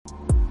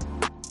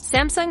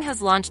Samsung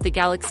has launched the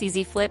Galaxy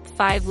Z Flip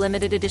 5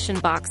 limited edition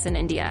box in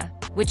India,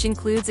 which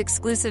includes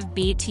exclusive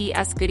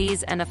BTS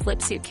goodies and a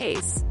flip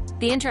suitcase.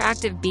 The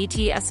interactive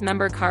BTS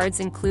member cards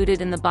included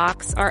in the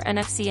box are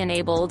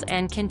NFC-enabled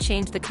and can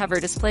change the cover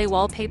display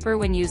wallpaper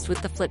when used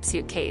with the flip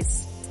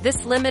suitcase.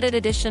 This limited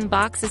edition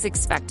box is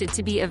expected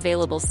to be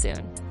available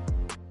soon.